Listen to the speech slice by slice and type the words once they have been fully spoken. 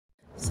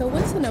So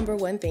what's the number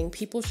one thing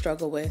people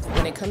struggle with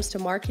when it comes to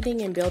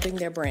marketing and building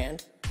their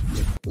brand?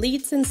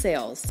 Leads and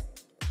sales.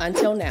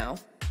 Until now.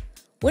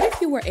 What if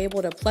you were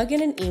able to plug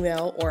in an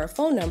email or a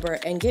phone number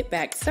and get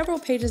back several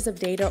pages of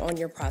data on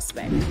your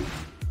prospect?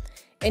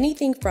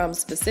 Anything from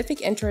specific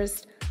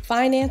interests,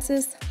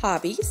 finances,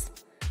 hobbies,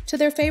 to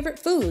their favorite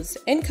foods,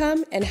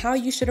 income, and how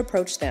you should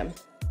approach them.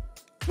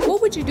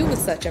 What would you do with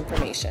such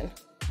information?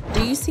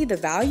 Do you see the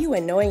value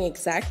in knowing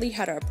exactly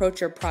how to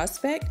approach your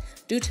prospect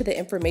due to the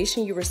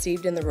information you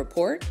received in the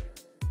report?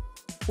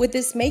 Would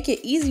this make it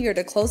easier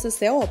to close a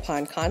sale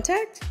upon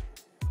contact?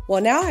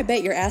 Well, now I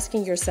bet you're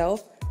asking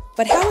yourself,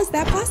 but how is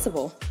that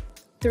possible?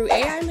 Through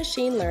AI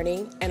machine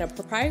learning and a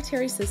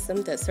proprietary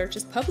system that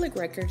searches public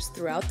records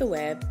throughout the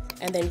web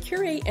and then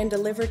curate and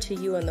deliver to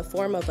you in the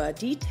form of a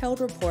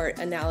detailed report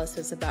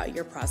analysis about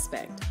your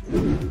prospect.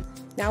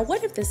 Now,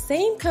 what if the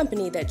same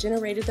company that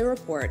generated the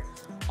report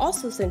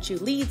also sent you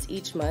leads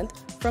each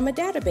month from a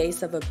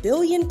database of 1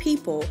 billion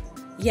people?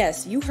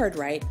 Yes, you heard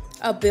right,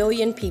 1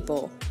 billion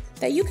people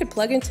that you could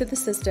plug into the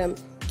system,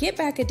 get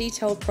back a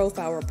detailed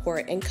profile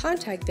report, and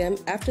contact them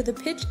after the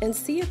pitch and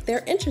see if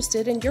they're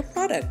interested in your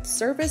product,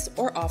 service,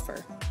 or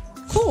offer.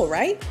 Cool,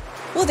 right?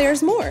 Well,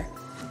 there's more.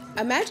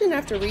 Imagine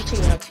after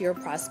reaching out to your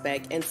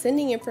prospect and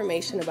sending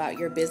information about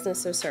your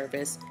business or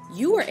service,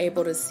 you were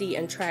able to see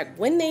and track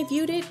when they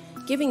viewed it,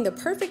 giving the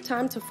perfect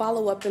time to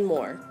follow up and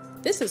more.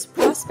 This is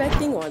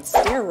prospecting on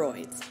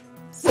steroids.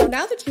 So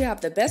now that you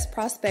have the best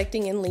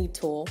prospecting and lead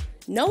tool,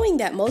 knowing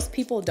that most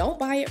people don't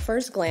buy at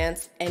first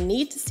glance and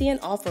need to see an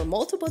offer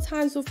multiple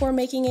times before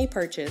making a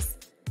purchase,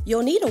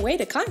 you'll need a way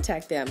to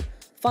contact them,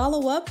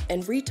 follow up,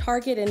 and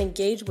retarget and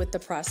engage with the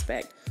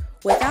prospect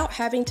without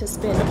having to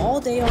spend all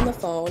day on the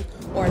phone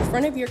or in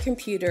front of your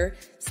computer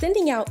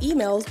sending out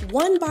emails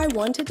one by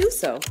one to do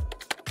so.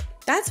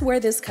 That's where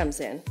this comes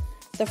in.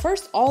 The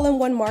first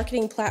all-in-one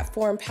marketing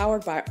platform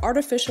powered by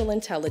artificial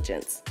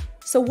intelligence.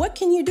 So what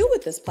can you do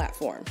with this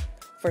platform?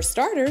 For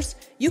starters,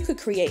 you could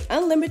create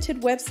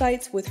unlimited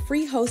websites with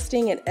free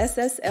hosting and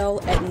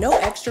SSL at no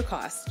extra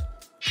cost.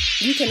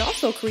 You can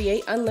also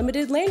create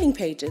unlimited landing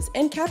pages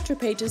and capture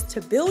pages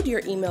to build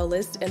your email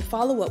list and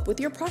follow up with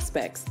your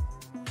prospects.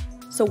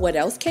 So what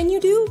else can you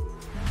do?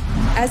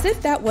 As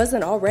if that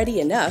wasn't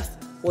already enough,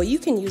 well, you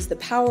can use the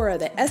power of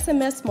the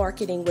SMS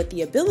marketing with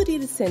the ability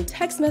to send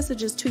text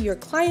messages to your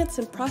clients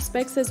and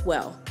prospects as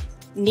well.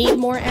 Need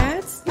more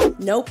ads?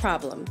 No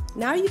problem.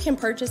 Now you can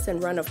purchase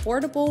and run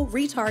affordable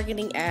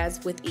retargeting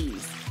ads with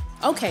ease.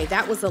 Okay,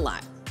 that was a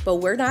lot, but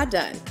we're not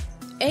done.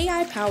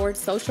 AI-powered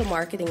social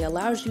marketing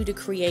allows you to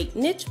create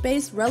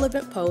niche-based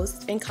relevant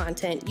posts and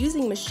content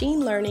using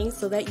machine learning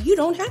so that you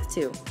don't have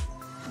to.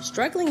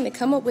 Struggling to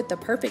come up with the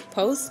perfect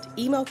post,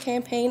 email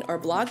campaign, or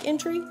blog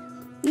entry?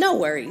 No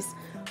worries.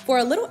 For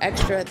a little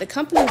extra, the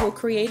company will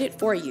create it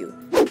for you.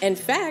 In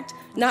fact,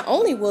 not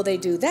only will they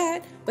do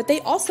that, but they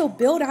also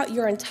build out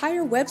your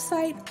entire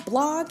website,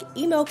 blog,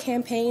 email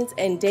campaigns,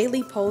 and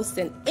daily posts,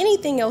 and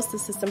anything else the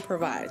system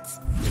provides.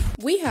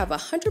 We have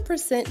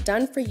 100%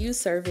 done-for-you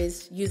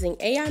service using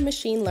AI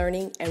machine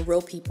learning and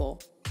real people.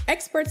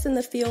 Experts in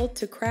the field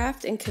to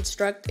craft and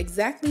construct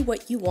exactly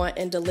what you want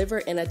and deliver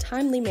in a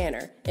timely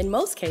manner, in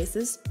most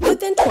cases,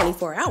 within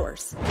 24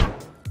 hours.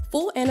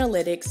 Full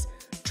analytics,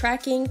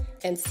 tracking,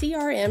 and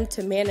CRM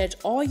to manage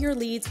all your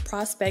leads,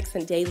 prospects,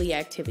 and daily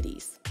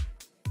activities.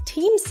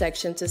 Team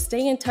section to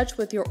stay in touch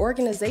with your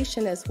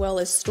organization as well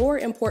as store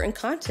important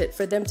content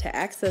for them to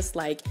access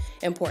like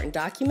important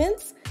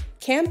documents,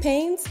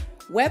 campaigns,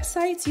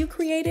 websites you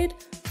created,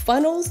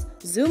 funnels,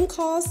 Zoom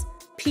calls,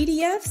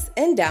 PDFs,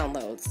 and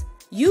downloads.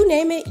 You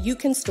name it, you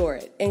can store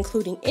it,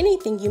 including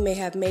anything you may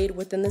have made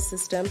within the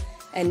system,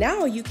 and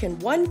now you can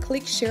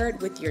one-click share it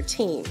with your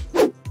team.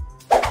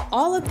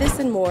 All of this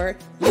and more,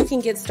 you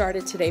can get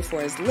started today for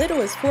as little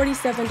as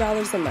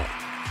 $47 a month.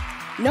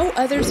 Know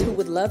others who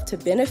would love to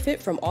benefit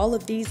from all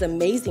of these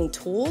amazing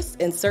tools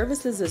and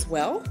services as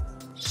well?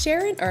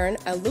 Share and earn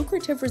a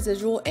lucrative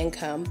residual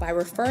income by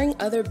referring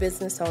other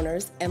business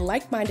owners and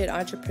like-minded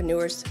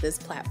entrepreneurs to this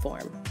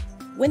platform.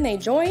 When they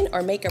join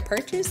or make a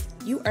purchase,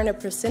 you earn a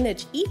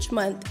percentage each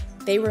month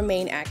they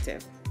remain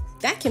active.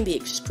 That can be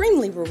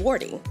extremely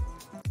rewarding.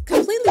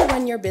 Completely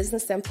run your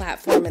business and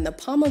platform in the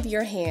palm of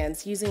your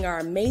hands using our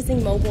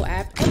amazing mobile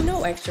app at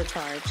no extra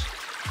charge.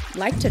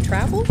 Like to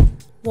travel?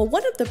 Well,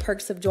 one of the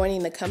perks of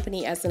joining the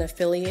company as an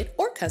affiliate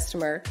or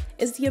customer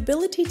is the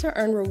ability to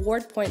earn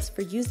reward points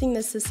for using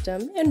the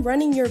system and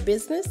running your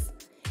business,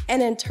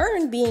 and in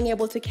turn being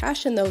able to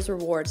cash in those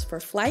rewards for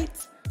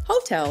flights,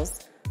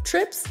 hotels,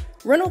 trips,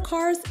 rental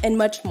cars, and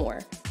much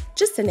more,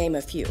 just to name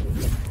a few.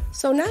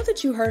 So now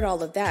that you heard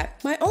all of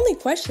that, my only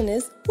question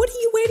is, what are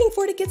you waiting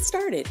for to get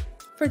started?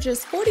 For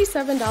just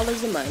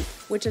 $47 a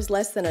month, which is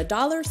less than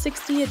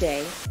 $1.60 a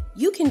day,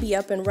 you can be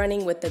up and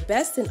running with the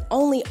best and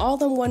only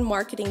all-in-one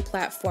marketing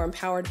platform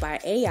powered by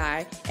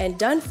AI and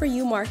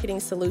done-for-you marketing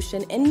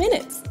solution in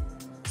minutes.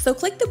 So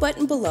click the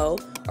button below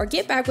or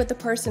get back with the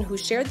person who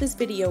shared this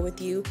video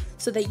with you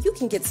so that you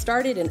can get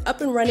started and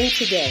up and running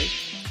today.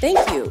 Thank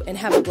you and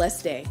have a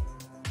blessed day.